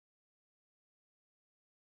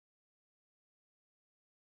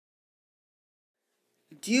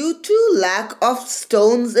Due to lack of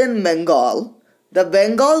stones in Bengal, the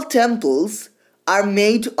Bengal temples are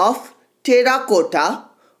made of terracotta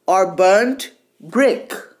or burnt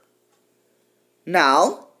brick.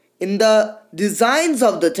 Now, in the designs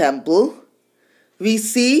of the temple, we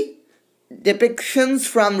see depictions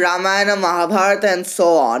from Ramayana, Mahabharata and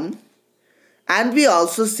so on, and we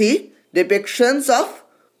also see depictions of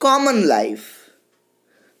common life.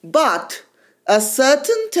 But a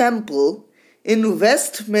certain temple in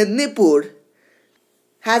West Medinipur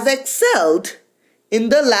has excelled in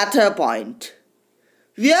the latter point.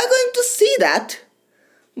 We are going to see that,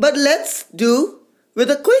 but let's do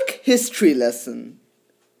with a quick history lesson.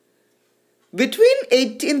 Between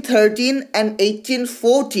 1813 and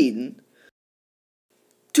 1814,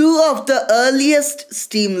 two of the earliest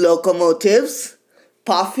steam locomotives,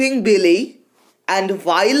 Puffing Billy and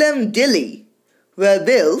Wylam Dilly, were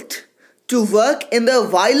built to work in the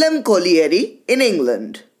Wylam colliery in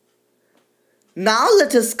England. Now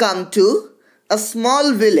let us come to a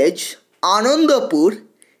small village, Anandapur,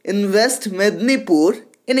 in West Medinipur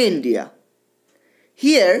in India.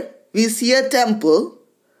 Here we see a temple,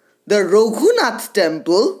 the Raghunath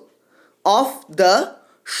temple of the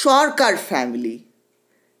Sarkar family.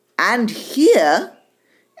 And here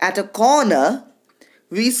at a corner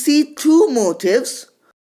we see two motifs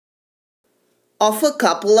of a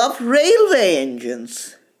couple of railway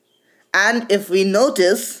engines. And if we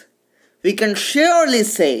notice, we can surely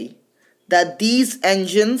say that these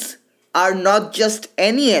engines are not just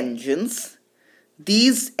any engines.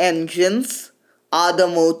 These engines are the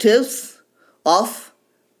motifs of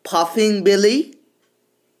Puffing Billy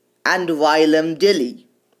and Wylam Dilly.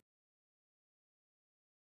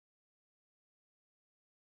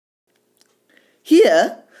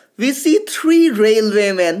 Here we see three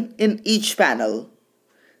railwaymen in each panel.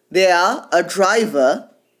 They are a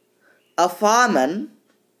driver, a fireman,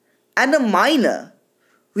 and a miner.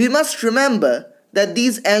 We must remember that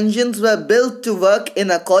these engines were built to work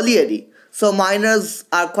in a colliery, so miners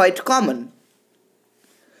are quite common.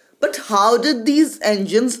 But how did these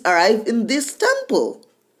engines arrive in this temple?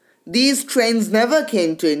 These trains never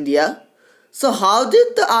came to India, so how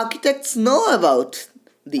did the architects know about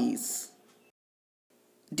these?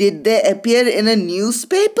 Did they appear in a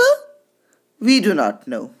newspaper? We do not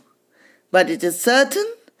know. But it is certain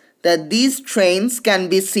that these trains can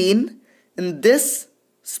be seen in this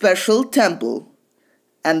special temple.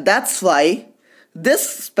 And that's why this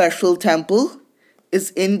special temple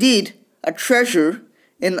is indeed a treasure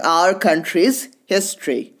in our country's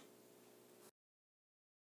history.